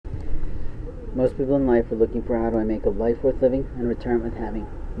Most people in life are looking for how do I make a life worth living and retirement worth having.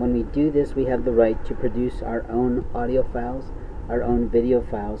 When we do this, we have the right to produce our own audio files, our own video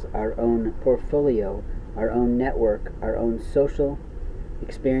files, our own portfolio, our own network, our own social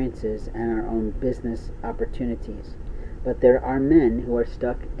experiences, and our own business opportunities. But there are men who are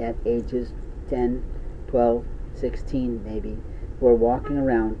stuck at ages 10, 12, 16 maybe, who are walking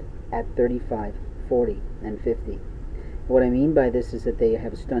around at 35, 40, and 50. What I mean by this is that they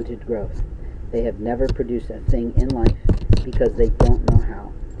have stunted growth. They have never produced a thing in life because they don't know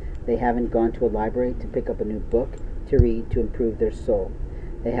how. They haven't gone to a library to pick up a new book to read to improve their soul.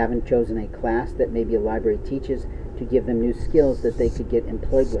 They haven't chosen a class that maybe a library teaches to give them new skills that they could get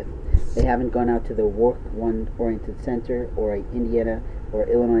employed with. They haven't gone out to the Work One-Oriented Center or a Indiana or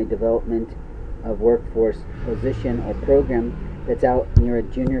Illinois Development of Workforce position or program that's out near a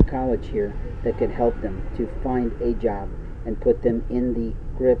junior college here that could help them to find a job and put them in the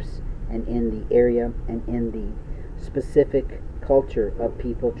grips and in the area and in the specific culture of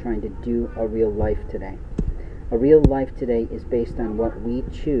people trying to do a real life today. A real life today is based on what we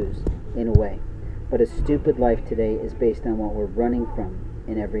choose in a way, but a stupid life today is based on what we're running from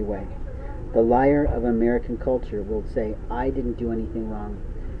in every way. The liar of American culture will say, I didn't do anything wrong.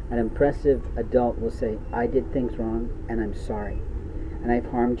 An impressive adult will say, I did things wrong and I'm sorry. And I've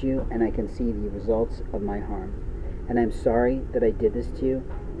harmed you and I can see the results of my harm. And I'm sorry that I did this to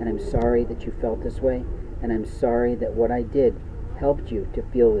you, and I'm sorry that you felt this way, and I'm sorry that what I did helped you to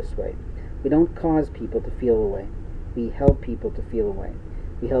feel this way. We don't cause people to feel a way. We help people to feel a way.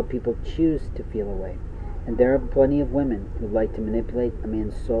 We help people choose to feel a way. And there are plenty of women who like to manipulate a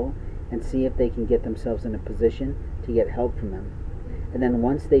man's soul and see if they can get themselves in a position to get help from him. And then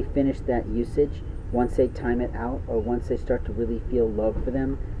once they finish that usage, once they time it out, or once they start to really feel love for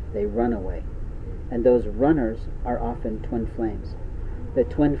them, they run away. And those runners are often twin flames. The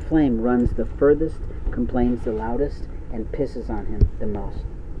twin flame runs the furthest, complains the loudest, and pisses on him the most.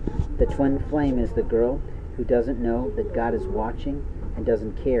 The twin flame is the girl who doesn't know that God is watching and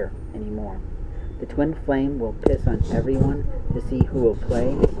doesn't care anymore. The twin flame will piss on everyone to see who will play,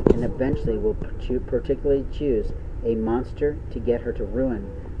 and eventually will particularly choose a monster to get her to ruin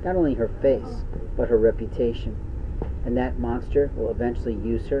not only her face, but her reputation. And that monster will eventually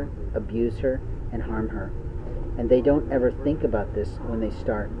use her, abuse her, and harm her. And they don't ever think about this when they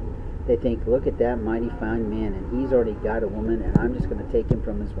start. They think, look at that mighty fine man, and he's already got a woman, and I'm just going to take him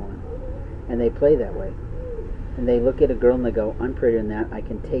from his woman. And they play that way. And they look at a girl and they go, I'm prettier than that, I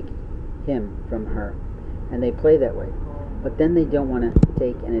can take him from her. And they play that way. But then they don't want to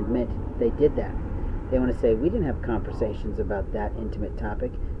take and admit they did that. They want to say, we didn't have conversations about that intimate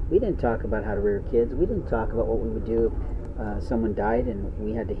topic. We didn't talk about how to rear kids. We didn't talk about what we would do if someone died and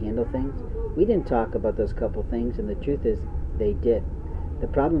we had to handle things. We didn't talk about those couple things, and the truth is, they did. The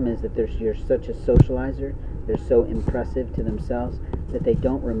problem is that you're such a socializer, they're so impressive to themselves that they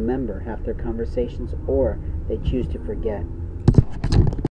don't remember half their conversations, or they choose to forget.